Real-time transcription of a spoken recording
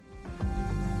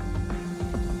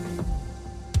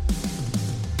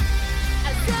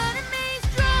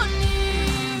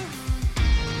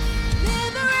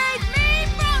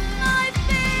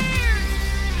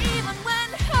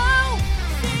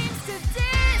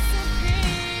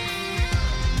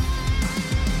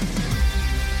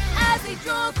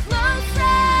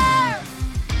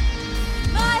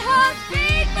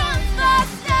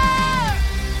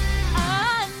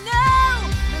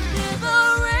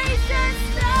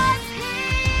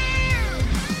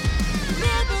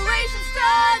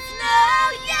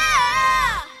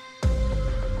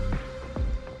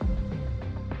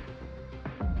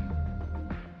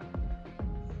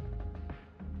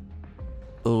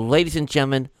Ladies and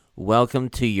gentlemen, welcome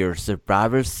to your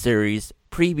Survivor Series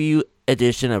preview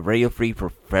edition of Radio Free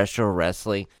Professional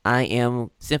Wrestling. I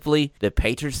am simply the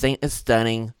Patron Saint of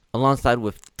Stunning, alongside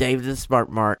with David the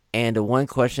Smart Mark, and the one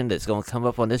question that's going to come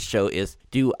up on this show is,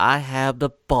 do I have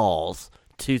the balls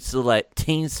to select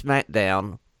Team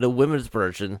SmackDown, the women's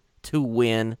version, to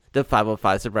win the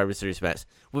 505 Survivor Series match?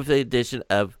 With the addition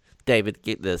of, David,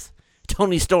 get this,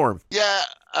 Tony Storm. Yeah,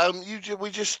 we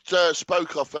just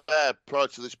spoke off air prior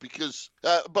to this because,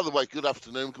 by the way, good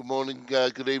afternoon, good morning,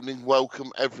 good evening,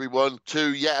 welcome everyone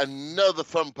to yet another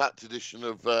fun-packed edition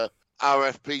of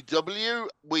RFPW.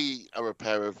 We are a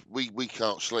pair of we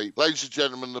can't sleep. Ladies and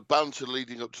gentlemen, the banter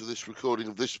leading up to this recording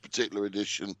of this particular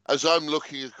edition, as I'm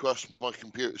looking across my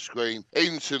computer screen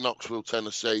into Knoxville,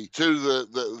 Tennessee, to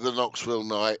the Knoxville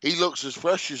night, he looks as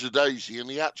fresh as a daisy, and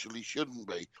he actually shouldn't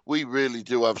be. We really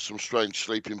do have some strange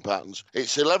sleeping patterns.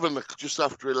 It's just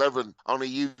after 11 on a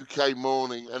UK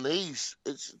morning, and it's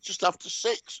just after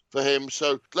 6 for him.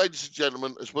 So, ladies and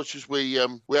gentlemen, as much as we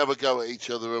have a go at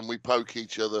each other and we poke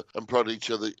each other and prod each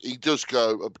other, he does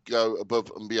go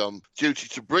above and beyond duty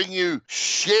to bring you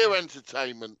sheer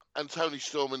entertainment. And Tony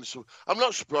Storm, I'm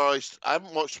not surprised. I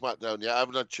haven't watched SmackDown yet. I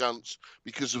haven't had a chance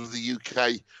because of the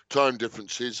UK time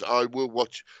differences. I will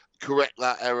correct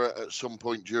that error at some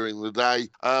point during the day.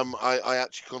 I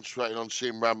actually concentrated on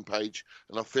seeing Rampage,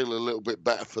 and I feel a little bit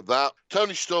better for that.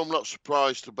 Tony Storm, not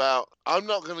surprised about. I'm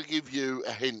not going to give you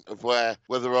a hint of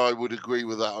whether I would agree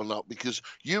with that or not, because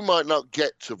you might not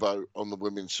get to vote on the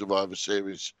Women's Survivor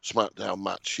Series SmackDown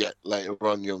match yet later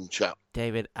on, young chap.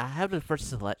 David, I have the first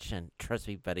selection. Trust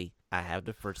me, buddy. I have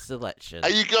the first selection. Are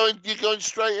you going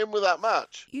straight in with that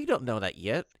match? You don't know that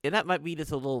yet, and that might be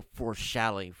just a little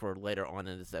foreshadowing for later on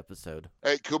in this episode.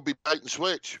 It could be bait and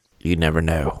switch. You never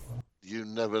know. You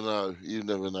never know. You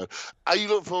never know. Are you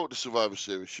looking forward to Survivor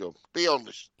Series, Shawn? Be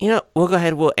honest. You know, we'll go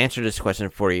ahead. We'll answer this question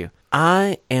for you.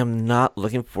 I am not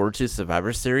looking forward to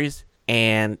Survivor Series,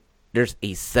 and there's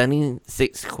a Sunny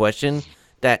 6 question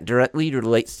that directly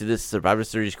relates to this Survivor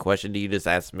Series question that you just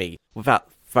asked me. Without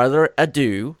further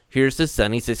ado, here's the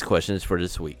Sunny 6 questions for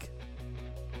this week.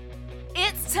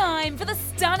 It's time for the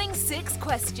Stunning 6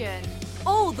 question.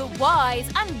 All the whys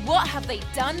and what have they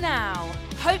done now?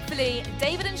 Hopefully,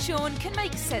 David and Shawn can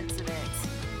make sense of it.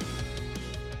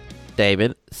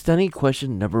 David, stunning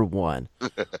question number 1.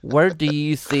 Where do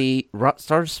you see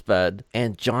Rockstar Spud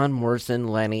and John Morrison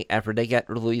landing after they got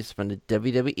released from the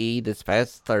WWE this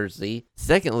past Thursday?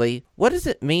 Secondly, what does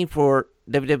it mean for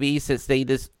WWE since they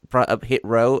just brought up Hit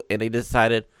Row and they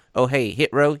decided, oh hey, Hit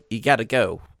Row, you gotta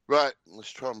go? Right,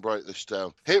 let's try and break this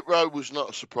down. Hit Row was not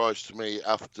a surprise to me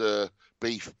after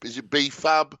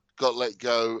B-Fab got let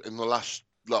go in the last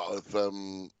lot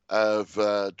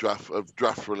of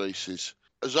draft releases.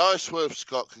 Isaiah Swerve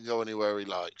Scott can go anywhere he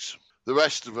likes. The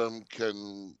rest of them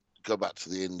can go back to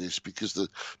the Indies because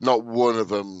not one of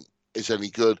them is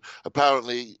any good.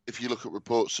 Apparently, if you look at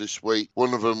reports this week,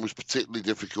 one of them was particularly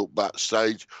difficult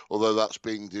backstage, although that's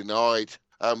being denied.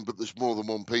 But there's more than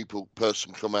one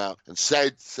person come out and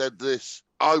said this.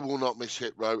 I will not miss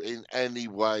Hit Row in any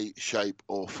way, shape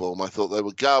or form. I thought they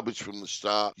were garbage from the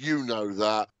start. You know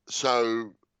that.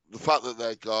 So the fact that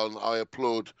they're gone, I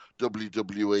applaud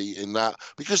WWE in that,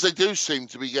 because they do seem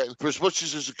to be getting, for as much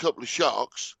as there's a couple of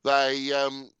shocks, they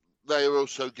are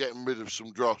also getting rid of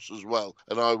some dross as well,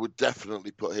 and I would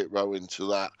definitely put Hit Row into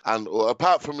that. And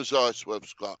apart from Isaiah Swerve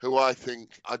Scott, who I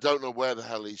don't know where the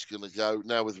hell he's going to go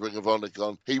now with Ring of Honor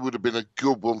gone. He would have been a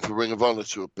good one for Ring of Honor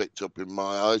to have picked up in my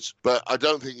eyes, but I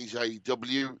don't think he's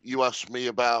AEW. You asked me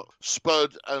about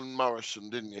Spud and Morrison,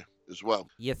 didn't you, as well?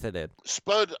 Yes, I did.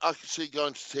 Spud, I could see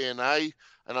going to TNA,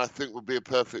 and I think would be a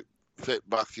perfect fit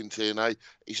back in TNA.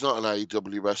 He's not an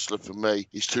AEW wrestler for me.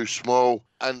 He's too small,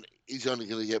 and he's only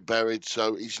going to get buried,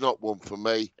 so he's not one for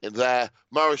me. In there,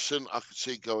 Morrison, I could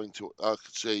see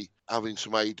having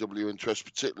some AEW interest,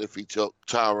 particularly if he took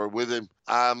Tara with him.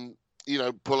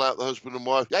 Pull out the husband and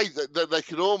wife. Yeah, they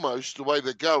could almost, the way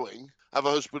they're going, have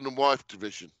a husband and wife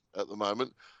division at the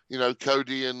moment. You know,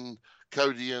 Cody and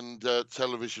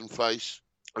television face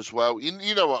as well.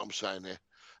 You know what I'm saying here.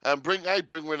 And bring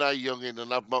Renee Young in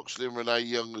and have Moxley and Renee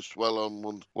Young as well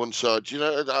on one side. You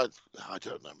know, I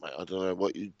don't know, mate. I don't know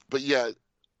what you... But yeah,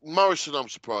 Morrison, I'm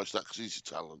surprised at because he's a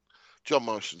talent. John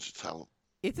Morrison's a talent.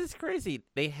 It's just crazy.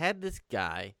 They had this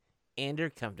guy and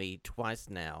their company twice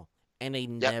now, and they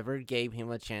never gave him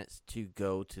a chance to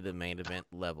go to the main event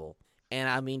level. And,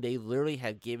 I mean, they literally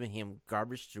have given him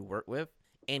garbage to work with,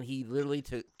 and he literally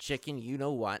took chicken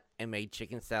you-know-what and made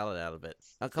chicken salad out of it.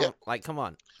 Come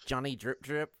on. Johnny Drip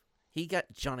Drip? He got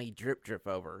Johnny Drip Drip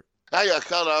over. Hey, I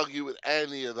can't argue with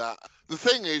any of that. The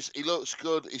thing is, he looks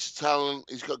good. He's talent.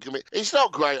 He's got gimmick. He's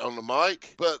not great on the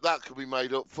mic, but that could be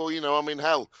made up for. I mean,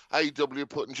 hell, AEW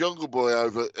putting Jungle Boy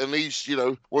over, and he's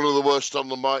one of the worst on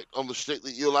the mic, on the stick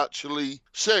that you'll actually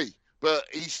see. But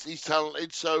he's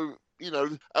talented, so.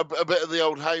 A bit of the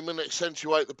old Heyman,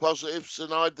 accentuate the positives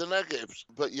and hide the negatives.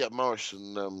 But yeah,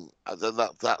 Morrison,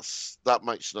 that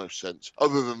makes no sense.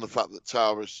 Other than the fact that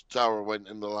Tara went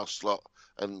in the last slot,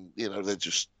 and they're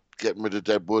just getting rid of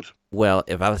Deadwood. Well,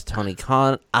 if I was Tony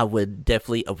Khan, I would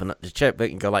definitely open up the checkbook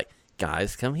and go like,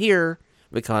 guys, come here,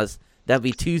 because that'd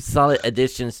be 2 solid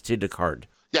additions to the card.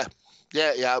 Yeah,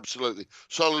 absolutely.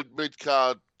 Solid mid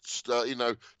card,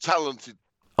 talented.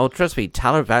 Oh, trust me,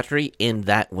 Tyler Valkyrie in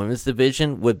that women's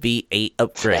division would be a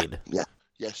upgrade. Yeah.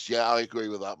 Yes, I agree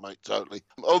with that, mate, totally.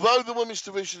 Although the women's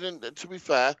division, to be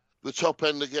fair, the top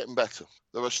end are getting better.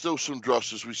 There are still some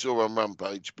dross, as we saw on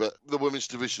Rampage, but the women's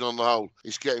division on the whole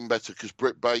is getting better because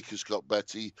Britt Baker's got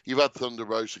better. You've had Thunder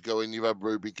Rosa go in, you've had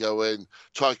Ruby go in.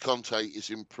 Ty Conte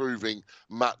is improving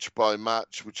match by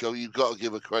match, which you've got to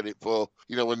give her credit for.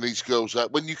 When these girls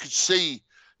when you could see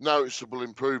noticeable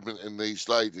improvement in these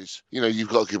ladies, you've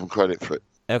got to give them credit for it.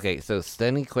 Okay, so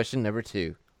standing question number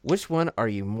 2. Which one are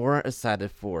you more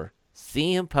excited for?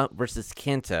 CM Punk versus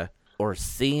Kenta or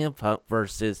CM Punk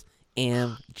versus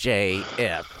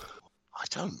MJF? I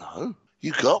don't know.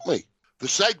 You got me. The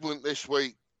segment this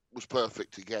week was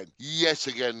perfect again. Yet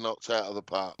again, knocked out of the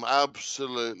park.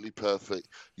 Absolutely perfect.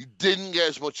 You didn't get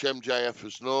as much MJF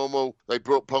as normal. They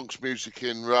brought Punk's music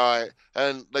in right,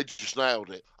 and they just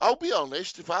nailed it. I'll be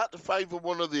honest, if I had to favour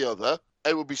one or the other,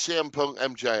 it would be CM Punk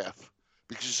MJF,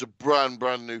 because it's a brand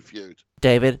new feud.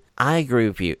 David, I agree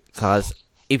with you, because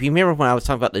if you remember when I was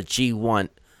talking about the G1,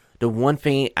 the one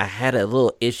thing I had a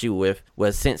little issue with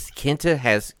was since Kenta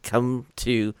has come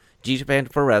to G Japan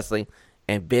Pro Wrestling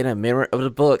and been a member of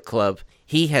the Bullet Club,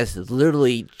 he has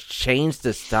literally changed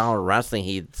the style of wrestling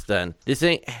he's done. This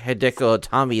ain't Hideko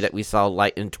Itami that we saw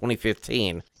like in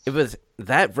 2015. It was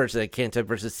that version of Kenta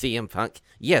versus CM Punk.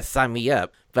 Yes, sign me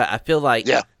up. But I feel like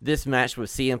this match with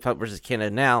CM Punk versus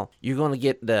Kenta now, you're going to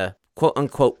get the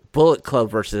quote-unquote Bullet Club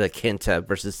versus Kenta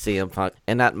versus CM Punk,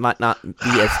 and that might not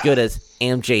be as good as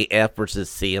MJF versus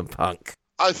CM Punk.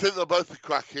 I think they'll both be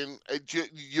cracking.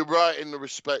 You're right in the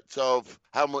respect of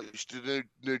how much do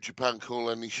New Japan call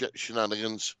any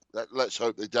shenanigans. Let's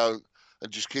hope they don't,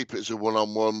 and just keep it as a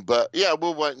one-on-one. But yeah,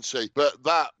 we'll wait and see. But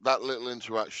that little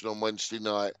interaction on Wednesday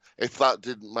night, if that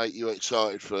didn't make you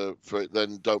excited for it,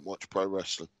 then don't watch pro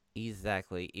wrestling.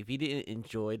 Exactly. If you didn't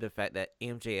enjoy the fact that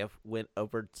MJF went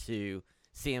over to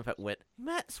CM Punk, went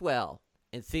Maxwell,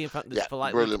 and CM Punk just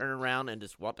politely turned around and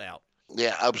just walked out.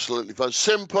 Yeah, absolutely fun.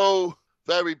 Simple.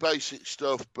 Very basic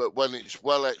stuff, but when it's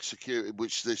well executed,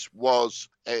 which this was,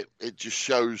 it just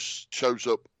shows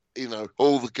up,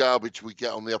 all the garbage we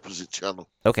get on the opposite channel.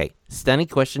 Okay, stunning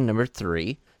question number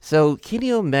 3. So,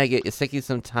 Kenny Omega is taking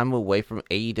some time away from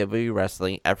AEW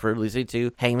wrestling after losing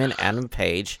to Hangman Adam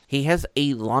Page. He has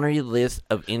a laundry list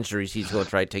of injuries he's going to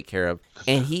try to take care of.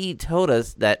 And he told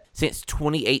us that since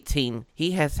 2018,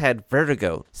 he has had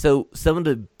vertigo. So, some of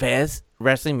the best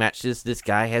wrestling matches this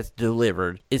guy has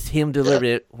delivered is him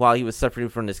delivering it while he was suffering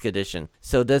from this condition.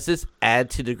 So, does this add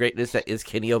to the greatness that is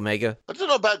Kenny Omega? I don't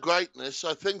know about greatness.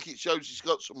 I think it shows he's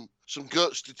got some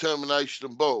guts, determination,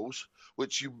 and balls,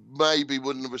 which you maybe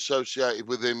wouldn't have associated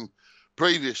with him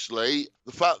previously.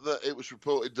 The fact that it was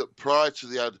reported that prior to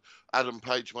the Adam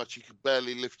Page match, he could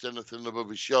barely lift anything above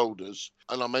his shoulders,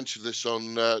 and I mentioned this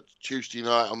on Tuesday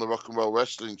night on the Rock and Roll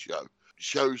Wrestling Show,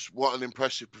 shows what an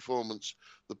impressive performance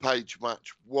the Page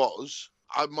match was.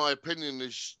 My opinion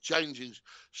is changing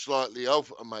slightly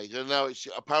of Omega. Now,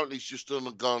 apparently he's just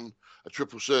undergone a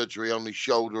triple surgery on his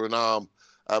shoulder and arm,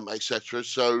 etc.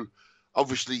 So,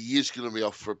 obviously, he is going to be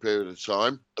off for a period of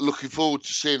time. Looking forward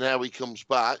to seeing how he comes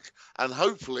back. And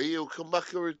hopefully he'll come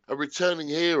back a returning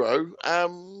hero,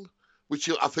 which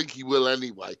I think he will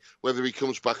anyway, whether he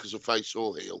comes back as a face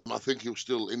or heel. I think he'll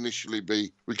still initially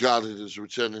be regarded as a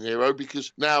returning hero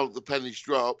because now the penny's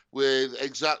dropped with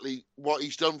exactly what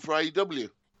he's done for AEW.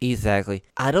 Exactly.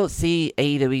 I don't see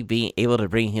AEW being able to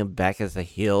bring him back as a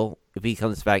heel if he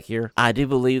comes back here. I do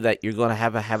believe that you're going to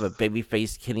have a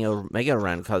babyface Kenny Omega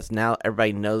around because now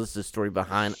everybody knows the story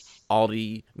behind all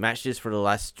the matches for the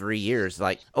last 3 years.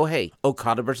 Like, oh, hey,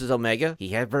 Okada versus Omega, he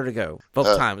had vertigo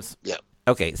both times. Yeah.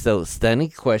 Okay, so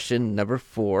stunning question number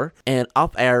 4. And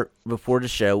off air before the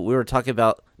show, we were talking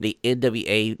about the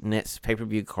NWA next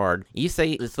pay-per-view card. You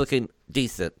say it's looking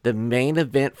decent. The main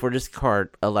event for this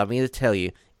card, allow me to tell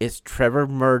you, is Trevor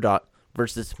Murdoch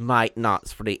versus Mike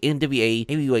Knox for the NWA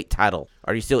heavyweight title.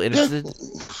 Are you still interested?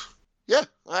 Yeah,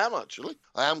 I am actually.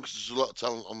 I am because there's a lot of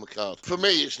talent on the card. For me,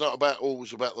 it's not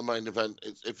always about the main event.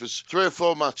 If there's 3 or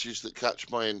 4 matches that catch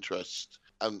my interest,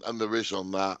 and there is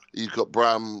on that, you've got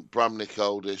Bram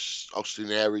Nicoldis, Austin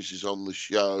Aries is on the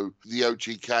show, the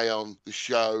OGK on the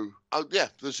show. Yeah,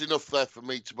 there's enough there for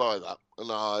me to buy that, and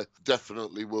I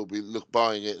definitely will be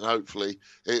buying it, and hopefully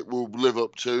it will live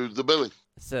up to the billing.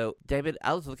 So, David,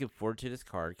 I was looking forward to this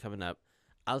card coming up.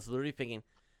 I was literally thinking,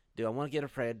 do I want to get a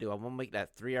friend? Do I want to make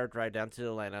that 3-hour drive down to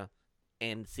Atlanta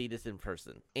and see this in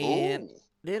person? And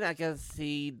then I got to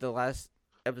see the last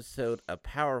episode of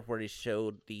Power where they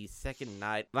showed the second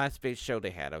night, last big show they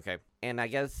had, okay? And I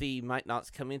got to see Mike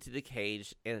Knox come into the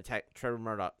cage and attack Trevor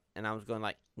Murdoch. And I was going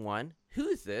like, one, who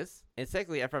is this? And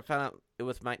secondly, after I found out it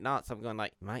was Mike Knox, I'm going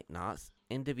like, Mike Knox,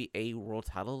 NWA world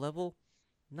title level?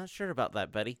 Not sure about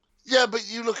that, buddy. Yeah,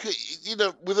 but you look at,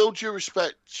 with all due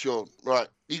respect, Shawn, right,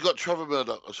 you got Trevor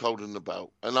Murdoch that's holding the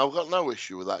belt, and I've got no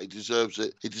issue with that. He deserves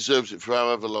it. He deserves it for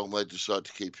however long they decide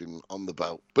to keep him on the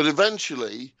belt. But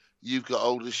eventually, you've got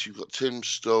Aldis, you've got Tim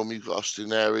Storm, you've got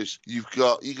Austin Aries, you've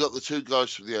got the 2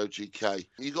 guys from the OGK.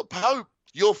 You've got Pope,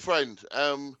 your friend.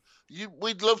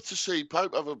 We'd love to see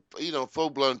Pope have a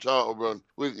full-blown title run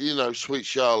with, Sweet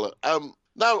Charlotte.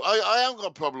 No, I haven't got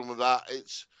a problem with that.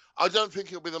 I don't think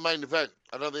it'll be the main event.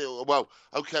 I don't think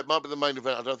it might be the main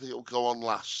event. I don't think it'll go on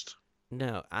last.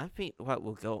 No, I think what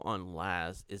will go on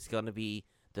last is going to be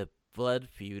the blood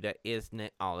feud that is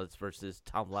Nick Aldis versus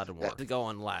Tom Lattimore to go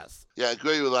on last. Yeah, I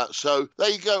agree with that. So there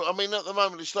you go. I mean, at the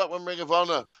moment, it's like when Ring of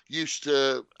Honor used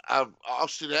to have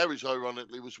Austin Aries,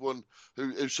 ironically, was one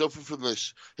who suffered from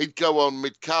this. He'd go on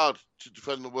mid-card to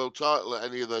defend the world title at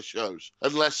any of their shows,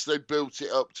 unless they built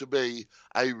it up to be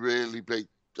a really big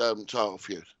title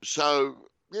feud. So,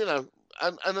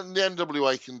 and the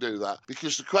NWA can do that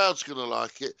because the crowd's going to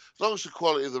like it. As long as the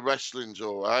quality of the wrestling's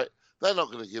all right, they're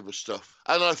not going to give us stuff.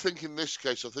 And I think in this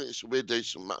case, I think this will be a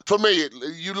decent match. For me,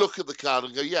 you look at the card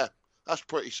and go, yeah, that's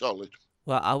pretty solid.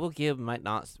 Well, I will give Mike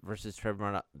Knox versus Trevor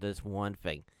Murdoch this one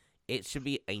thing. It should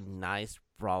be a nice,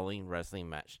 brawling wrestling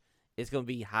match. It's going to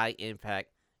be high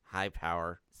impact, high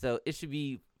power. So it should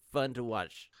be fun to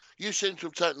watch. You seem to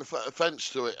have taken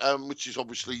offence to it, which is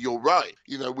obviously you're right.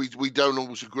 We don't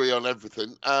always agree on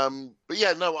everything. But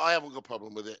yeah, no, I haven't got a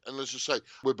problem with it. And as I say,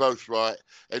 we're both right,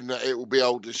 and it will be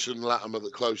Aldis and Latimer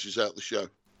that closes out the show.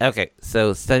 Okay,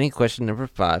 so studying question number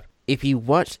 5. If you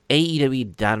watched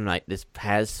AEW Dynamite this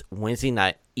past Wednesday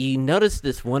night, you noticed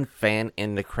this one fan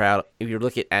in the crowd. If you're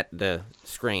looking at the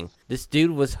screen, this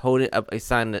dude was holding up a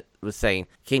sign that was saying,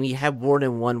 "Can you have more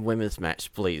than one women's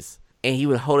match, please?" And he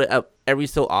would hold it up every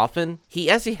so often. He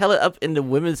actually held it up in the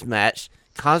women's match,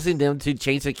 causing them to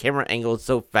change the camera angle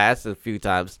so fast a few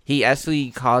times. He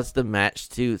actually caused the match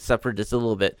to suffer just a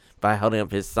little bit by holding up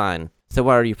his sign. So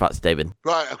what are your thoughts, David?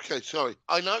 Right, okay, sorry.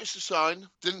 I noticed the sign,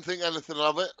 didn't think anything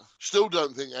of it, still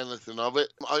don't think anything of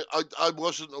it. I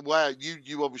wasn't aware.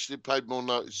 You obviously paid more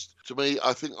notice to me.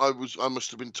 I think I must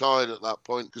have been tired at that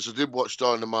point because I did watch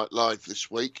Dynamite live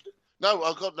this week. No,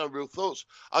 I've got no real thoughts.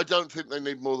 I don't think they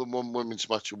need more than one women's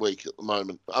match a week at the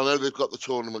moment. I know they've got the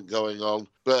tournament going on,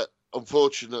 but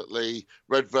unfortunately,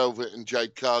 Red Velvet and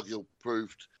Jade Cargill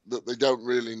proved that they don't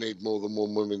really need more than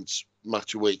one women's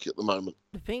match a week at the moment.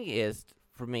 The thing is,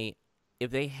 for me,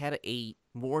 if they had a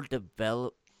more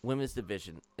developed women's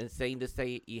division, and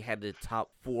say you had the top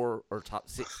 4 or top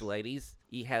 6 ladies,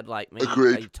 you had like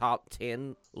maybe a top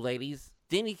 10 ladies,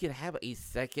 then you could have a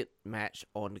second match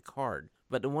on the card.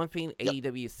 But the one thing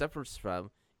AEW suffers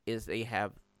from is they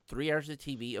have 3 hours of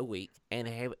TV a week and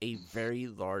have a very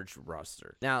large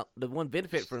roster. Now, the one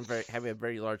benefit from having a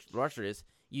very large roster is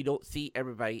you don't see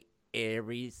everybody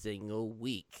every single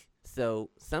week. So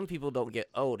some people don't get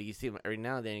old. You see them every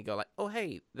now and then and go like, oh,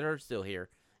 hey, they're still here.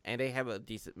 And they have a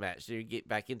decent match. So you get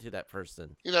back into that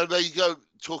person. There you go,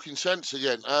 talking sense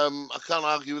again. I can't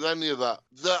argue with any of that.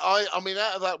 I mean,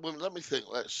 out of that woman, let me think.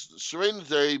 Serena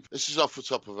Deeb, this is off the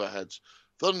top of our heads.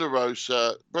 Thunder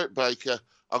Rosa, Britt Baker.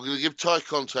 I'm going to give Ty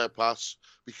Conte a pass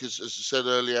because, as I said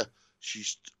earlier,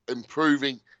 she's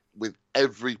improving with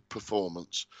every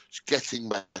performance. She's getting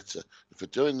better. If we're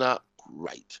doing that,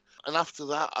 great. And after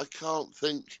that, I can't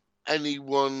think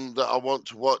anyone that I want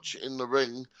to watch in the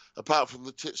ring apart from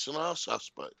the tits and arse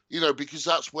aspect. Because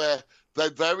that's where they're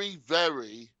very,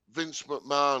 very Vince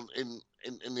McMahon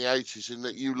in the 80s, in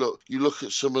that you look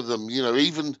at some of them,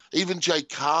 even Jade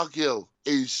Cargill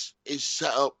is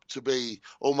set up to be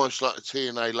almost like a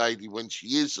TNA lady when she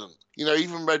isn't.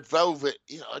 Even Red Velvet,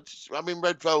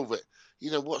 Red Velvet,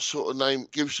 what sort of name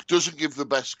doesn't give the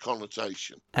best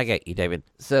connotation. I get you, David.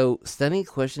 So, studying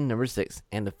question number 6,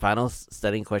 and the final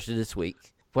studying question this week.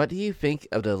 what do you think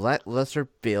of the lackluster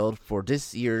build for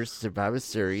this year's Survivor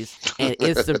Series? And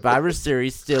is Survivor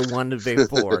Series still one of the big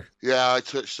four? Yeah, I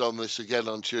touched on this again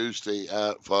on Tuesday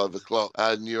at 5 o'clock,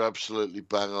 and you're absolutely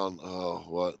bang on. Oh,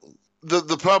 what?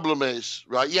 The problem is,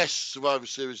 right, yes, Survivor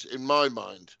Series, in my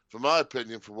mind, for my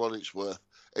opinion, for what it's worth,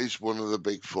 is one of the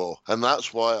big four. And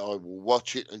that's why I will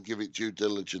watch it and give it due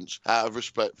diligence out of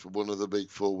respect for one of the big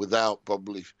four without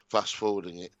probably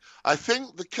fast-forwarding it. I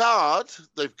think the card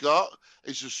they've got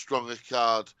is as strong a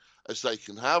card as they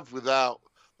can have without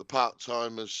the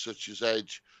part-timers such as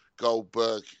Edge,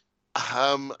 Goldberg.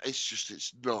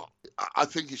 It's not. I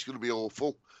think it's going to be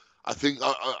awful.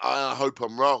 I hope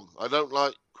I'm wrong. I don't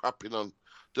like crapping on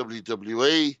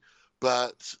WWE,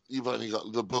 but you've only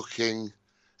got the booking.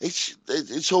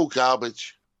 It's all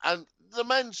garbage. And the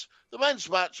men's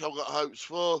match I've got hopes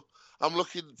for. I'm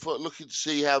looking to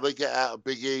see how they get out of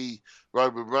Big E,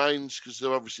 Roman Reigns, because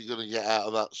they're obviously going to get out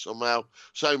of that somehow.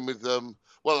 Same with them.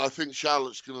 Well, I think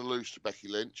Charlotte's going to lose to Becky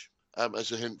Lynch.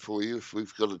 As a hint for you, if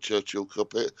we've got a Churchill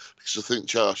Cup here, because I think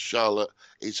Charlotte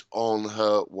is on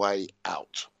her way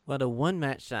out. Well, the one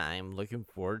match that I'm looking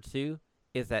forward to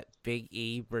is that Big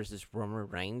E versus Roman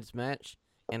Reigns match.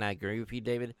 And I agree with you,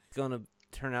 David. It's going to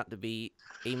turn out to be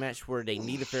a match where they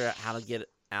need to figure out how to get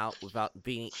out without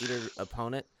beating either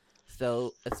opponent.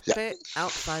 So expect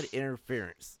outside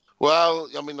interference. Well,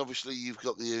 I mean, obviously you've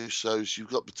got the Usos. You've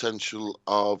got potential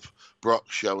of Brock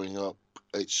showing up.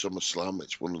 It's SummerSlam.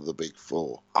 It's one of the big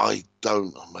four. I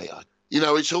don't know, mate.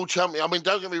 It's all champion. I mean,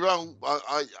 don't get me wrong.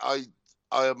 I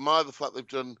admire the fact they've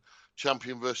done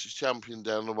champion versus champion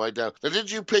down the way down. Now, did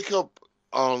you pick up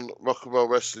on Rock and Roll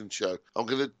Wrestling Show? I'm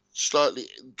going to slightly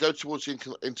go towards the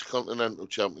Intercontinental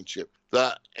Championship.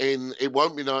 It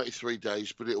won't be 93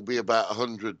 days, but it'll be about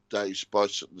 100 days by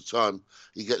the time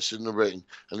he gets in the ring.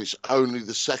 And it's only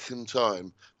the second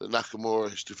time that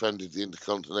Nakamura has defended the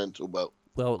Intercontinental belt.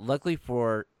 Well, luckily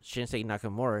for Shinsuke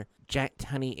Nakamura, Jack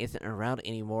Tunney isn't around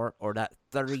anymore, or that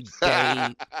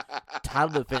 30-day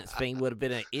title defense thing would have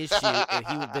been an issue if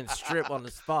he would have been stripped on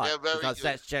the spot, because good.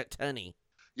 That's Jack Tunney.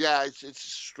 Yeah, it's a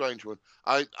strange one.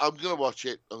 I'm going to watch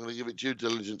it. I'm going to give it due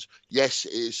diligence. Yes,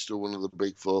 it is still one of the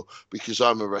big four, because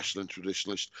I'm a wrestling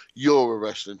traditionalist. You're a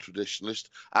wrestling traditionalist,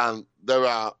 and there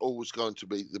are always going to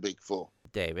be the big four.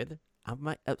 David, I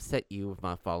might upset you with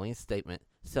my following statement.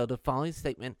 So the following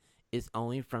statement is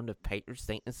only from the Patriot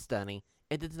Saint and Stunning.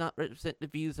 It does not represent the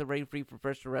views of Radio Free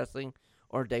Professional Wrestling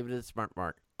or David the Smart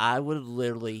Mark. I would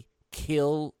literally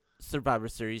kill Survivor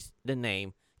Series, the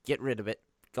name, get rid of it,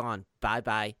 gone,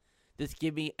 bye-bye. Just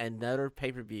give me another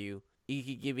pay-per-view. You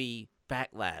can give me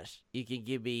Backlash. You can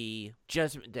give me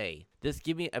Judgment Day. Just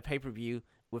give me a pay-per-view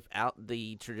without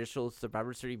the traditional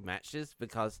Survivor Series matches,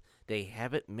 because they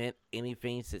haven't meant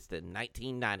anything since the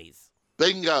 1990s.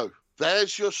 Bingo.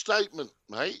 There's your statement,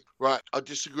 mate. Right, I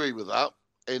disagree with that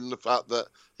in the fact that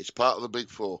it's part of the big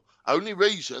four. Only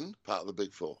reason, part of the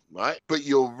big four, right? But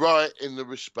you're right in the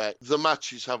respect. The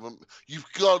matches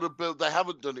you've got to build, they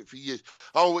haven't done it for years.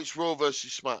 Oh, it's Raw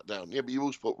versus SmackDown. Yeah, but you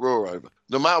always put Raw over.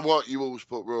 No matter what, you always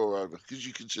put Raw over, because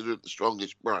you consider it the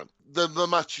strongest brand. The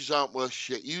matches aren't worth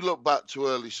shit. You look back to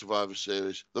early Survivor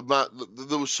Series, there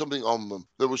was something on them.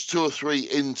 There was 2 or 3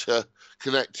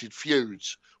 interconnected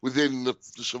feuds within the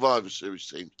Survivor Series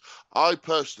teams. I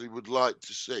personally would like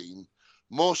to see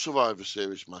more Survivor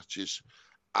Series matches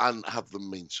and have them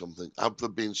mean something. Have there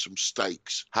been some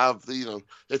stakes?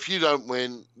 If you don't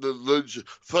win, the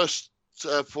first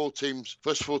 4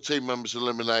 team members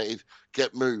eliminated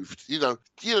get moved.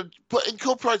 But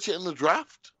incorporate it in the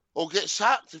draft, or get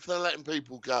sacked if they're letting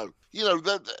people go.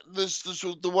 There's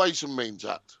the ways and means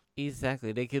that.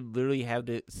 Exactly. They could literally have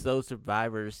those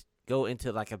survivors go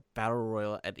into like a battle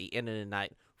royal at the end of the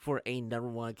night for a number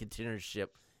 1 contendership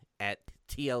at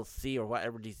TLC or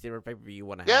whatever December pay-per-view you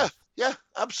want to have. Yeah,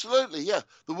 absolutely, yeah.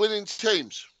 The winning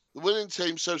teams.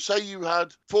 So say you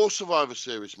had 4 Survivor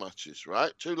Series matches,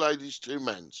 right? 2 ladies, 2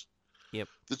 men's. Yep.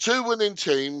 The 2 winning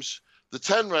teams, the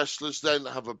 10 wrestlers then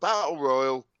have a battle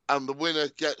royal, and the winner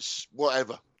gets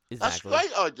whatever. Exactly. That's a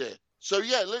great idea. So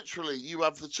yeah, literally, you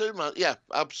have the 2 man. Yeah,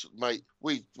 absolutely, mate.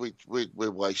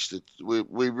 We're wasted.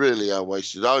 We really are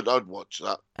wasted. I'd watch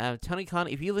that. Tony Khan,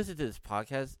 if you listen to this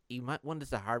podcast, you might want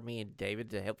us to hire me and David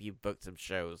to help you book some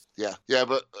shows. Yeah,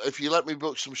 but if you let me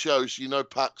book some shows,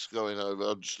 Pac's going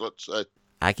over. I'd just like to say.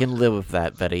 I can live with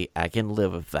that, buddy. I can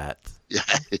live with that. Yeah,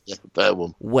 fair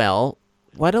one. Well,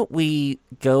 why don't we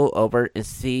go over and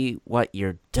see what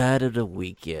your dud of the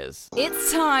week is?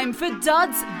 It's time for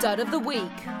Dud's Dud of the Week.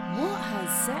 What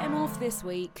has set him off this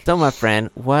week? So, my friend,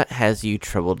 what has you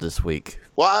troubled this week?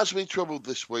 What has me troubled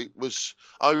this week was,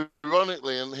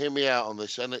 ironically, and hear me out on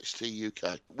this, NXT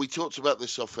UK. We talked about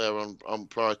this off air on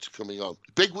prior to coming on.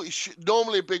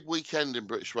 Normally a big weekend in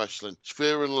British wrestling. It's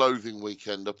Fear and Loathing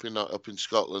weekend up in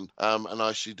Scotland, and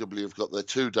ICW have got their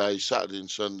 2 days, Saturday and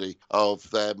Sunday, of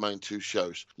their main 2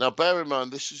 shows. Now, bear in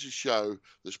mind, this is a show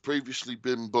that's previously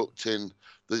been booked in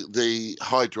the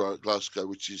Hydro at Glasgow,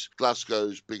 which is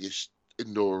Glasgow's biggest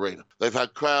indoor arena. They've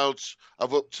had crowds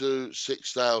of up to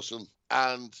 6,000.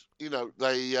 And,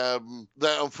 they're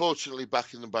unfortunately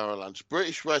back in the Barrowlands.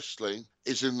 British wrestling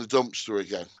is in the dumpster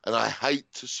again. And I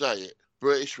hate to say it,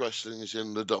 British wrestling is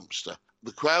in the dumpster.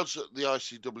 The crowds at the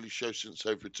ICW show since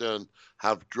they've returned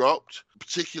have dropped,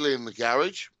 particularly in the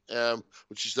garage,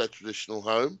 which is their traditional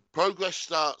home. Progress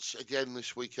starts again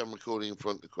this weekend, recording in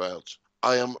front of the crowds.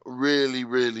 I am really,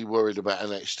 really worried about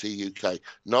NXT UK,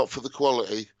 not for the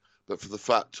quality, but for the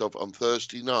fact of on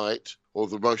Thursday night, or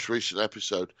the most recent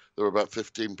episode, there were about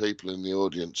 15 people in the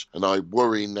audience. And I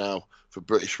worry now for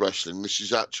British wrestling. This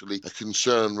is actually a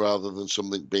concern rather than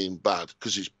something being bad,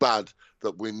 because it's bad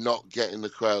that we're not getting the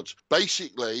crowds.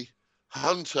 Basically,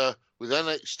 Hunter with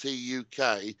NXT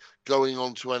UK going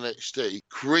on to NXT,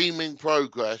 creaming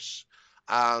Progress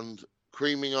and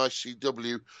creaming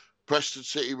ICW, Preston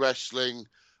City Wrestling,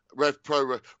 Rev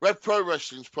Pro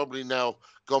Wrestling's probably now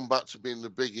gone back to being the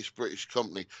biggest British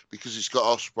company because it's got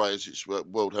Ospreay as its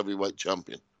World Heavyweight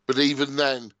Champion. But even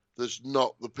then, there's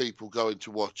not the people going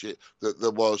to watch it that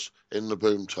there was in the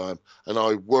boom time. And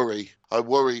I worry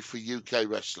for UK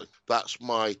wrestling. That's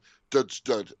my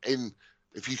dud.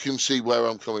 If you can see where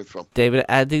I'm coming from. David,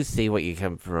 I do see what you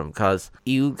come from, because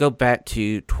you go back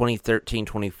to 2013,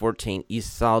 2014, you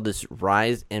saw this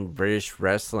rise in British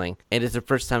wrestling, and it's the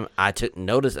first time I took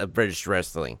notice of British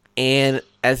wrestling. And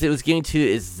as it was getting to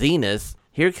its zenith,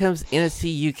 here comes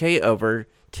NXT UK over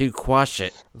to quash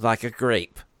it like a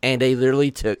grape. And they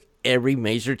literally took every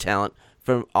major talent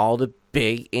from all the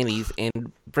big indies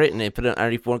in Britain and put it on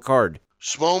underneath one card.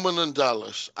 Smallman and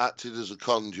Dallas acted as a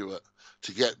conduit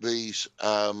to get these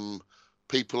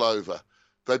people over.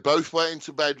 They both went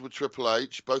into bed with Triple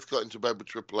H,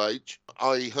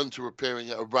 i.e. Hunter appearing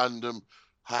at a random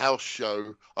house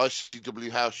show,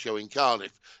 ICW house show in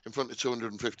Cardiff, in front of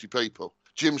 250 people.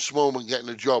 Jim Smallman getting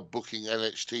a job booking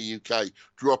NXT UK,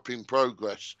 dropping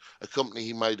Progress, a company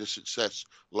he made a success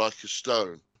like a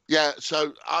stone. Yeah,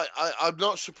 so I'm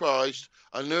not surprised.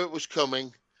 I knew it was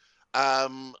coming.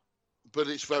 But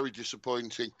it's very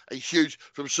disappointing.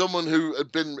 From someone who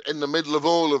had been in the middle of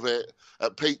all of it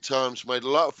at peak times, made a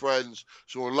lot of friends,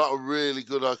 saw a lot of really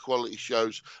good high-quality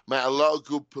shows, met a lot of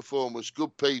good performers,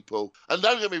 good people. And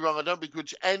don't get me wrong, I don't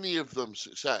begrudge any of them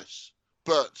success.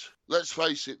 But let's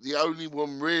face it, the only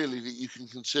one really that you can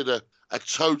consider a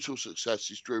total success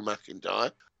is Drew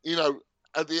McIntyre.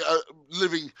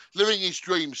 Living his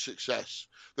dream success.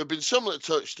 There have been some that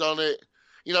touched on it.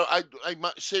 I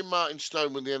seen Martin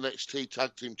Stone win the NXT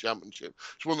Tag Team Championship.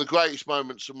 It's one of the greatest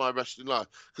moments of my wrestling life,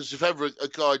 because if ever a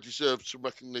guy deserves some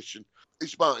recognition,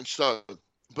 it's Martin Stone.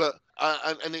 But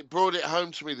and it brought it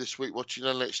home to me this week watching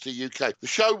NXT UK. The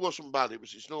show wasn't bad; it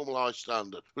was its normal high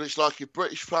standard. But it's like if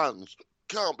British fans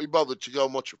can't be bothered to go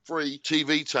and watch a free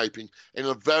TV taping in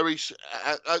a very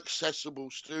accessible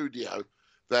studio,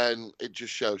 then it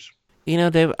just shows.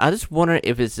 Dave, I just wonder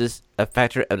if it's just a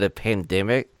factor of the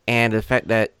pandemic and the fact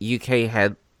that UK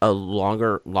had a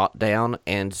longer lockdown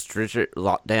and stricter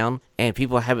lockdown, and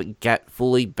people haven't got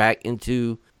fully back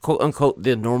into, quote-unquote,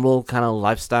 the normal kind of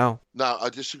lifestyle. No, I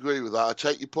disagree with that. I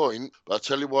take your point, but I'll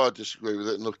tell you why I disagree with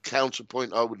it. And the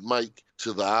counterpoint I would make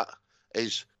to that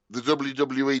is the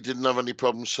WWE didn't have any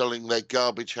problem selling their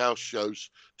garbage house shows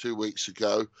 2 weeks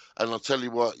ago. And I'll tell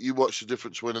you what, you watch the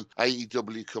difference when an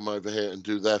AEW come over here and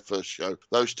do their first show.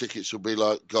 Those tickets will be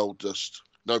like gold dust.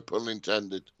 No pun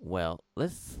intended. Well,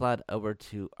 let's slide over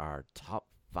to our top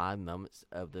 5 moments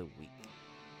of the week.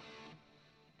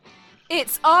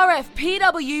 It's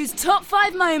RFPW's top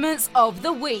 5 moments of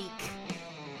the week.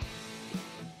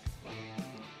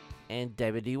 And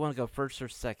David, do you want to go first or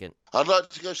second? I'd like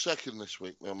to go second this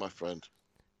week now, my friend.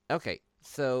 Okay,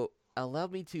 so allow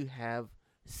me to have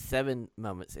 7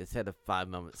 moments instead of 5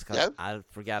 moments, because I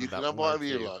forgot about one. You can have whatever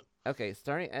you like. Okay,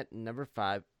 starting at number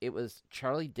 5, it was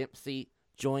Charlie Dempsey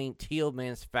joining Teal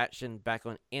Man's faction back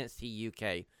on NXT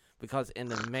UK, because in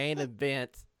the main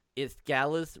event, it's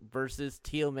Gallus versus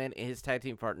Teal Man and his tag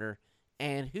team partner,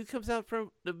 and who comes out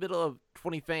from the middle of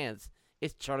 20 fans?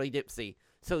 It's Charlie Dempsey.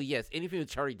 So yes, anything with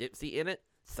Charlie Dempsey in it,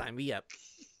 sign me up.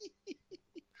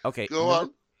 Okay, go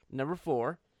on. Number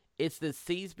 4, it's the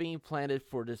seeds being planted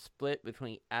for the split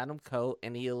between Adam Cole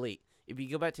and the Elite. If you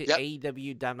go back to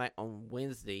AEW Dynamite on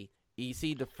Wednesday, you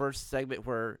see the first segment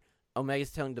where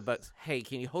Omega's telling the Bucks, "Hey,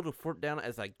 can you hold the fort down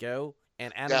as I go?"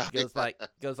 And Adam Yeah.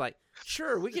 goes like,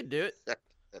 "Sure, we can do it."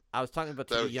 I was talking about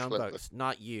to the Very Young clever. Bucks,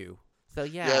 not you. So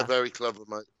Yeah, very clever,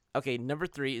 mate. Okay, number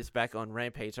 3 is back on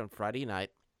Rampage on Friday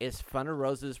night. It's Thunder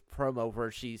Rosa's promo where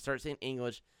she starts in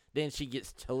English, then she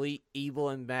gets totally evil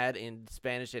and mad in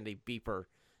Spanish, and they beep her.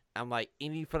 I'm like,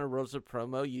 any Thunder Rosa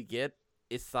promo you get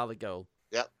is solid gold.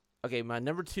 Yep. Okay, my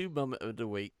number 2 moment of the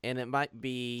week, and it might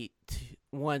be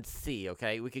 1C,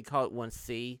 okay? We could call it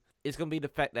 1C. It's going to be the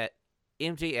fact that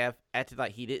MJF acted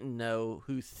like he didn't know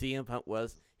who CM Punk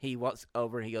was. He walks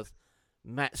over and he goes,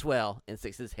 "Maxwell," and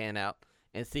sticks his hand out.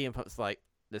 And CM Punk's like,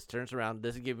 this turns around,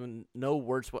 doesn't give him no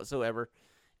words whatsoever,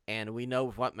 and we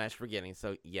know what match we're getting.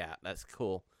 So, yeah, that's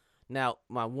cool. Now,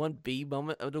 my 1B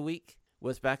moment of the week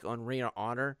was back on Ring of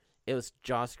Honor. It was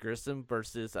Josh Grissom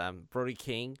versus Brody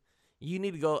King. You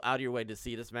need to go out of your way to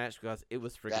see this match because it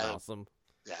was freaking awesome.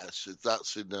 Yeah,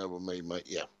 that's in there with me, mate,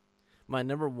 yeah. My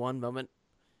number 1 moment,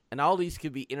 and all these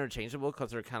could be interchangeable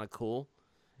because they're kind of cool,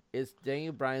 is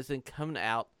Daniel Bryanson coming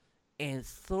out and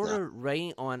sort of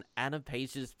raining on Adam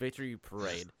Page's victory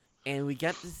parade. And we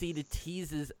got to see the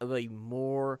teases of a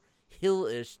more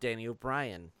heel-ish Daniel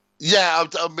Bryan. Yeah,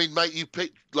 I mean, mate, you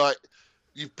picked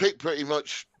pretty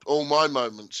much all my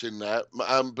moments in there, but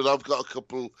I've got a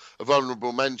couple of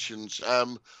honourable mentions.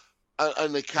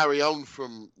 And they carry on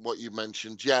from what you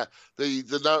mentioned. Yeah,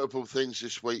 the notable things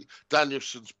this week,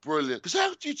 Danielson's brilliant. Because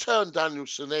how do you turn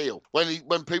Danielson heel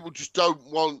when people just don't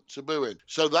want to boo him?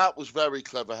 So that was very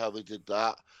clever how they did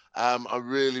that. I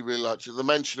really, really liked it. The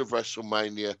mention of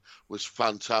WrestleMania was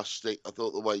fantastic. I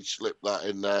thought the way he slipped that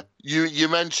in there. You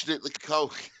mentioned it, the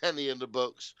Cole Kenny and the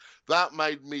Bucks. That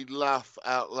made me laugh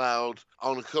out loud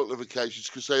on a couple of occasions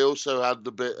because they also had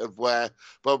the bit of where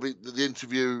Bobby, the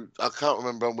interview, I can't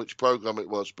remember on which program it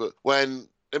was, but when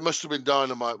it must have been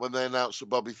Dynamite when they announced that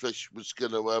Bobby Fish was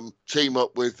going to team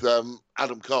up with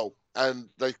Adam Cole. And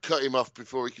they cut him off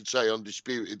before he could say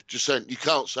undisputed. Just saying, you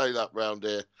can't say that round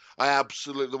here.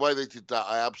 The way they did that,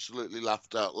 I absolutely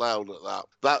laughed out loud at that.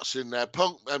 That's in there.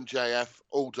 Punk MJF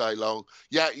all day long.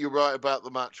 Yeah, you're right about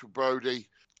the match with Brody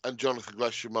and Jonathan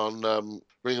Gresham on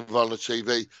Ring of Honor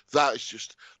TV. That is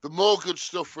just, the more good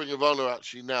stuff Ring of Honor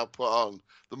actually now put on,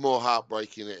 the more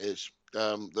heartbreaking it is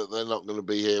that they're not going to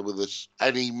be here with us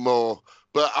anymore.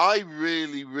 But I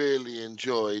really, really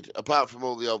enjoyed, apart from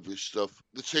all the obvious stuff,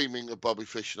 the teaming of Bobby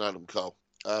Fish and Adam Cole.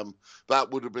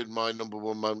 That would have been my number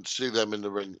 1 moment, to see them in the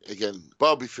ring again.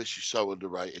 Bobby Fish is so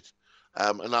underrated.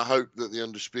 And I hope that the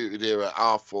Undisputed Era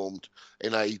are formed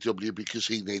in AEW because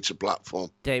he needs a platform.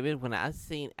 David, when I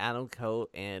seen Adam Cole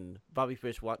and Bobby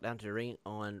Fish walk down to the ring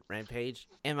on Rampage,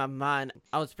 in my mind,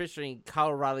 I was picturing Kyle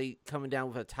O'Reilly coming down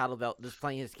with a title belt just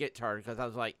playing his guitar because I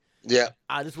was like, yeah,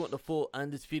 I just want the full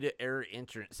Undisputed Era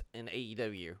entrance in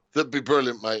AEW. That'd be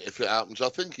brilliant, mate, if it happens. I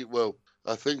think it will.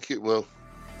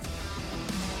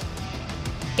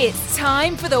 It's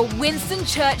time for the Winston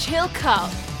Churchill Cup.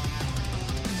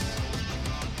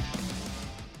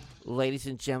 Ladies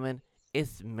and gentlemen,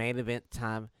 it's main event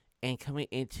time, and coming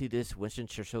into this Winston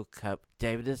Churchill Cup,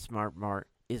 David the Smart Mart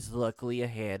is luckily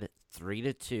ahead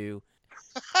 3-2,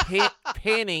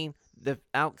 pinning the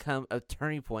outcome of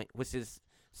Turning Point, which is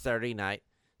Saturday night.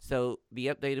 So the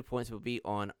updated points will be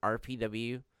on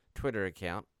RPW Twitter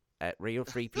account at Radio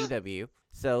Free PW.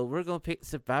 So we're going to pick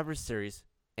Survivor Series,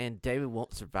 and David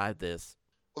won't survive this.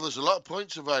 Well, there's a lot of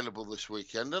points available this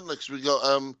weekend, isn't there? Because we got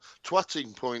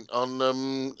Twatting Point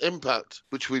on Impact,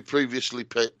 which we previously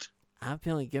picked. I'm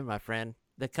feeling good, my friend.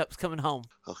 The cup's coming home.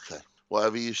 Okay,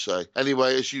 whatever you say.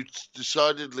 Anyway, as you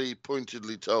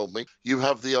pointedly told me, you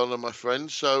have the honour, my friend.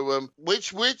 So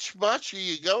which match are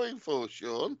you going for,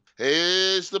 Shawn?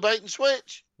 Here's the bait and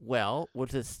switch. Well,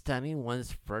 with the Stunning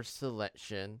One's first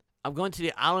selection, I'm going to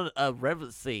the Island of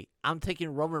Revelcy. I'm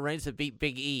taking Roman Reigns to beat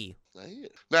Big E.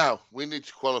 Now, we need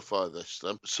to qualify this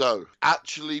then. So,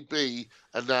 actually be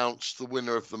announced the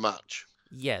winner of the match.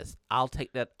 Yes, I'll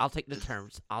take that. I'll take the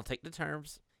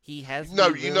terms. He has... No,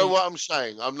 you know what I'm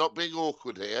saying. I'm not being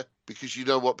awkward here because you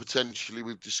know what, potentially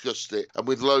we've discussed it. And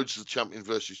with loads of champion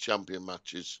versus champion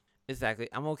matches. Exactly.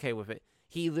 I'm okay with it.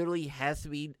 He literally has to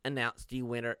be announced the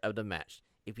winner of the match.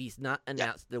 If he's not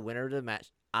announced the winner of the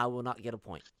match, I will not get a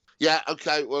point. Yeah,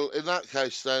 okay. Well, in that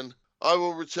case then, I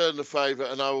will return the favour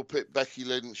and I will pick Becky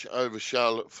Lynch over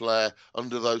Charlotte Flair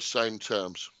under those same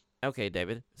terms. Okay,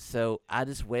 David. So I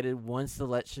just waited one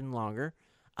selection longer.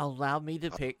 Allowed me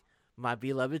to pick my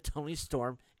beloved Toni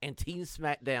Storm and Team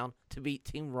SmackDown to beat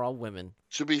Team Raw Women.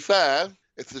 To be fair,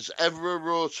 if there's ever a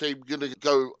Raw team going to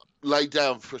go lay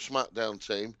down for a SmackDown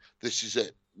team, this is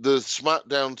it. The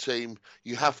SmackDown team,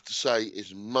 you have to say,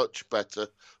 is much better,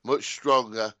 much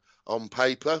stronger. on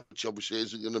paper, which obviously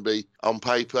isn't going to be on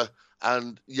paper.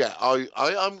 And yeah,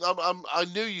 I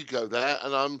knew you'd go there,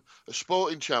 and I'm a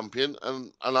sporting champion,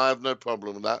 and I have no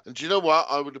problem with that. And do you know what?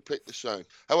 I would have picked the same.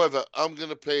 However, I'm going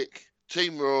to pick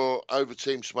Team Raw over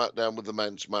Team SmackDown with the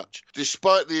men's match,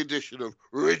 despite the addition of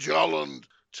Ridge Holland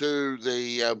to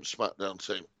the SmackDown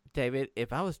team. David,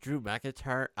 if I was Drew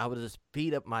McIntyre, I would just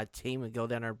beat up my team and go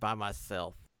down there by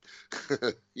myself.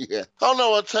 Yeah. Oh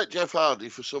no, I'd take Jeff Hardy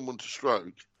for someone to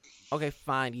stroke. Okay,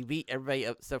 fine. You beat everybody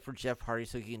up except for Jeff Hardy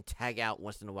so you can tag out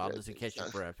once in a while just in case your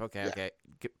breath. Okay.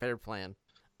 Better plan.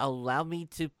 Allow me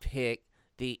to pick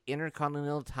the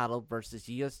Intercontinental title versus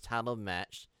U.S. title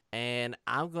match, and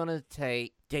I'm going to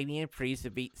take Damian Priest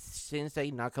to beat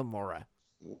Shinsuke Nakamura.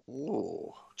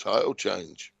 Ooh, title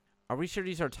change. Are we sure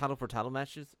these are title for title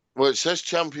matches? Well, it says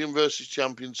champion versus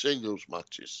champion singles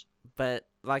matches. But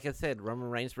like I said, Roman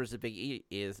Reigns versus Big E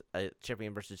is a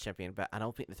champion versus champion, but I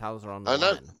don't think the titles are on the I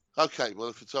know. line. Okay, well,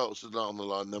 if the titles are not on the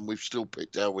line, then we've still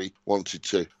picked how we wanted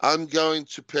to. I'm going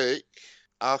to pick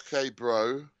RK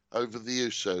Bro over the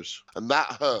Usos, and that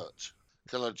hurt.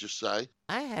 Can I just say?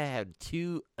 I have had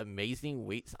 2 amazing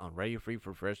weeks on Radio Free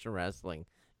Professional Wrestling.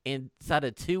 Inside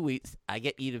of 2 weeks, I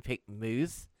get you to pick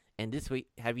Moose, and this week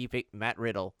have you pick Matt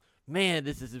Riddle. Man,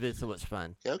 this has been so much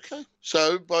fun. Okay.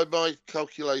 So, by my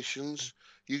calculations,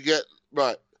 you get...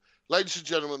 Right. Ladies and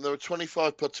gentlemen, there are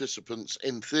 25 participants,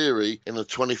 in theory, in a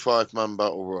 25-man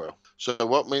battle royal. So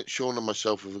what me, Shawn and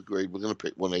myself have agreed, we're going to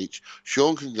pick one each.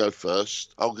 Shawn can go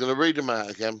first. I'm going to read them out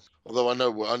again, although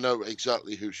I know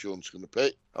exactly who Shawn's going to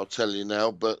pick. I'll tell you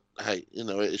now, but hey, it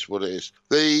is what it is.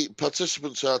 The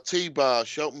participants are T-Bar,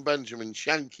 Shelton Benjamin,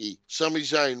 Shanky, Sami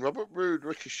Zayn, Robert Roode,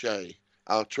 Ricochet,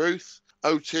 R-Truth,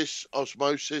 Otis,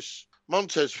 Osmosis,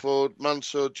 Montez Ford,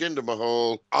 Mansoor, Jinder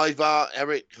Mahal, Ivar,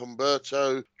 Eric,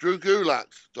 Humberto, Drew Gulak,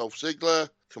 Dolph Ziggler,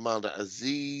 Commander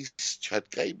Aziz, Chad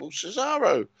Gable,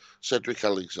 Cesaro, Cedric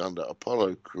Alexander,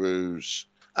 Apollo Crews,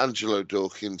 Angelo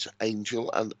Dawkins, Angel,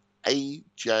 and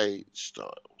AJ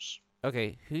Styles.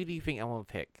 Okay, who do you think I want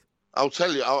to pick? I'll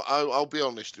tell you, I'll be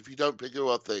honest, if you don't pick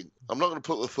who I think, I'm not going to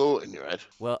put the thought in your head.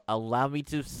 Well, allow me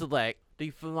to select the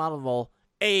phenomenal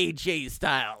AJ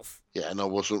Styles. Yeah, and I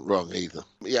wasn't wrong either.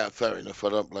 Yeah, fair enough. I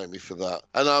don't blame you for that.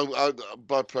 And I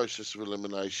by process of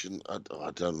elimination,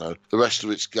 I don't know. The rest of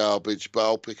it's garbage, but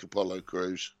I'll pick Apollo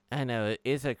Crews. I know, it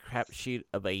is a crapshoot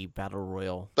of a battle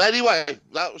royal. But anyway,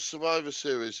 that was Survivor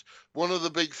Series. One of the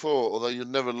big 4, although you'd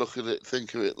never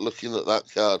think of it looking at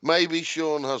that card. Maybe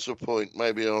Shawn has a point.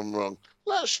 Maybe I'm wrong.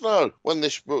 Let us know when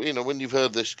you've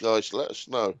heard this, guys. Let us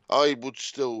know. I would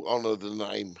still honour the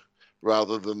name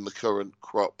rather than the current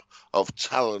crop of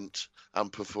talent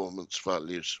and performance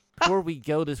values. Before we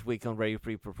go this week on Radio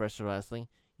Free Professional Wrestling,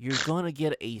 you're going to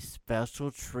get a special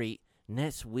treat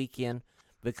next weekend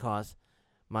because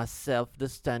myself, the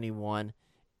Stunning One,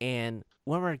 and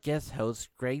one of our guest hosts,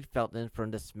 Greg Felton from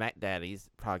the Smack Daddies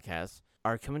podcast,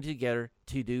 are coming together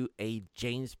to do a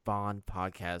James Bond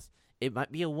podcast. It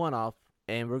might be a one-off,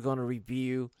 and we're going to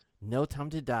review No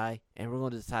Time to Die, and we're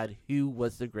going to decide who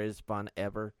was the greatest Bond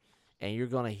ever. And you're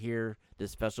going to hear the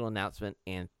special announcement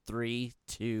in 3,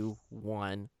 2,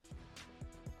 1.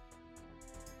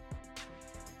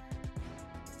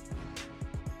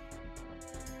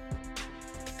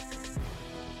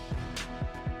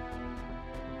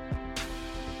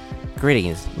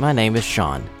 Greetings, my name is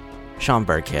Shawn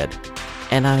Burkhead,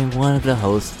 and I'm one of the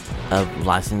hosts of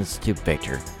License to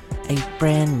Victor, a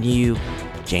brand new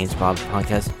James Bond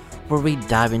podcast where we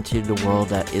dive into the world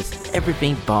that is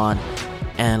everything Bond.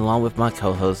 And along with my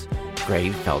co-host,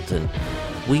 Greg Felton,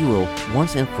 we will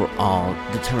once and for all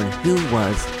determine who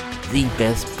was the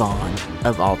best Bond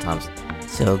of all times.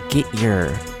 So get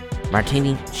your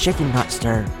martini, shaken not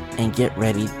stir, and get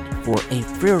ready for a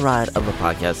free ride of a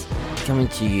podcast coming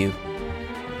to you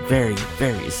very,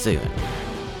 very soon.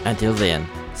 Until then,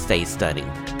 stay studying.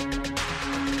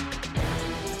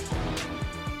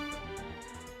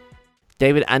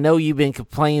 David, I know you've been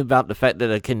complaining about the fact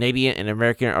that a Canadian and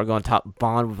American are going to talk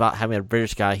Bond without having a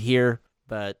British guy here,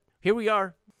 but here we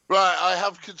are. Right, I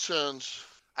have concerns.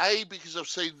 A, because I've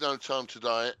seen No Time to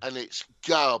Die, and it's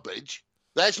garbage.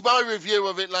 That's my review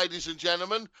of it, ladies and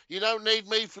gentlemen. You don't need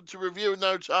me to review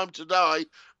No Time to Die.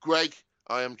 Greg,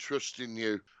 I am trusting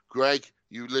you. Greg,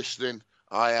 you listening,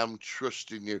 I am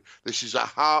trusting you. This is a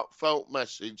heartfelt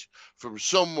message from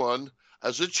someone,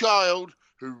 as a child,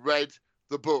 who read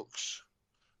the books,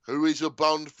 who is a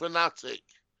Bond fanatic,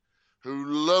 who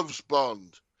loves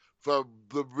Bond for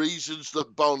the reasons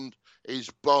that Bond is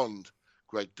Bond.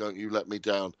 Greg, don't you let me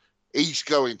down. He's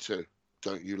going to.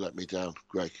 Don't you let me down,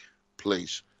 Greg.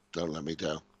 Please, don't let me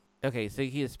down. Okay, so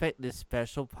you can expect this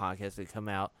special podcast to come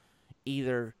out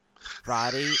either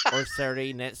Friday or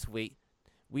Saturday next week.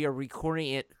 We are recording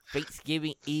it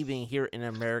Thanksgiving evening here in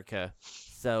America,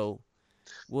 so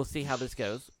we'll see how this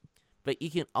goes. But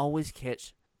you can always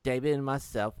catch David and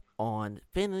myself on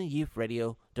Finland Youth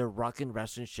Radio, the Rockin'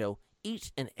 Wrestling Show,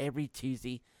 each and every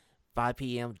Tuesday, 5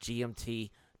 p.m. GMT,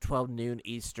 12 noon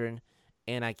Eastern.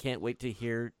 And I can't wait to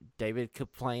hear David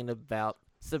complain about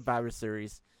Survivor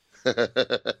Series.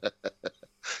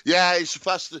 Yeah, it's the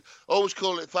fastest. Always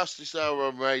call it fastest hour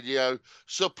on radio,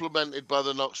 supplemented by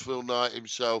the Knoxville Knight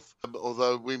himself.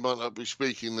 Although we might not be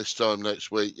speaking this time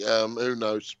next week. Who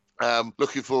knows?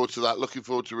 Looking forward to that. Looking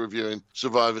forward to reviewing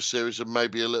Survivor Series and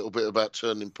maybe a little bit about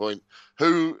Turning Point.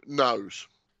 Who knows?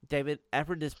 David,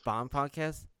 after this Bond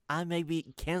podcast, I may be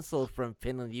canceled from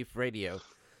Finland Youth Radio.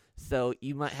 So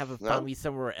you might have to find me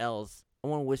somewhere else. I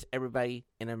want to wish everybody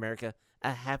in America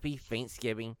a happy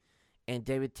Thanksgiving. And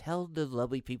David, tell the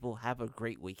lovely people, have a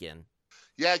great weekend.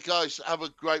 Yeah, guys, have a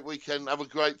great weekend. Have a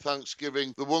great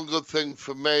Thanksgiving. The one good thing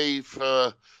for me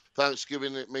for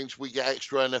Thanksgiving, it means we get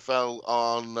extra NFL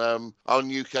on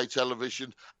UK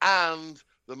television. And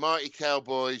the Mighty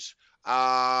Cowboys,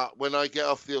 when I get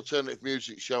off the alternative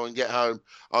music show and get home,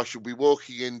 I shall be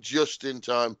walking in just in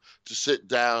time to sit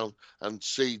down and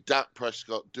see Dak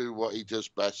Prescott do what he does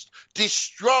best.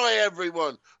 Destroy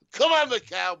everyone. Come on, the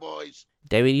Cowboys.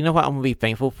 David, you know what I'm going to be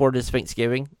thankful for this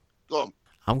Thanksgiving? Go on.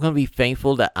 I'm going to be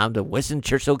thankful that I'm the Winston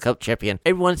Churchill Cup champion.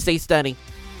 Everyone stay stunning.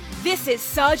 This is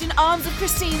Sergeant Arms of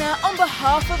Christina on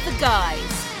behalf of the guys.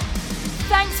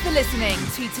 Thanks for listening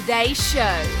to today's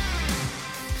show.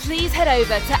 Please head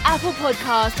over to Apple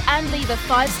Podcast and leave a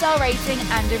 5-star rating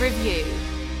and a review.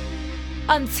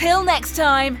 Until next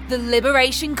time, the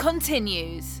liberation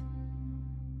continues.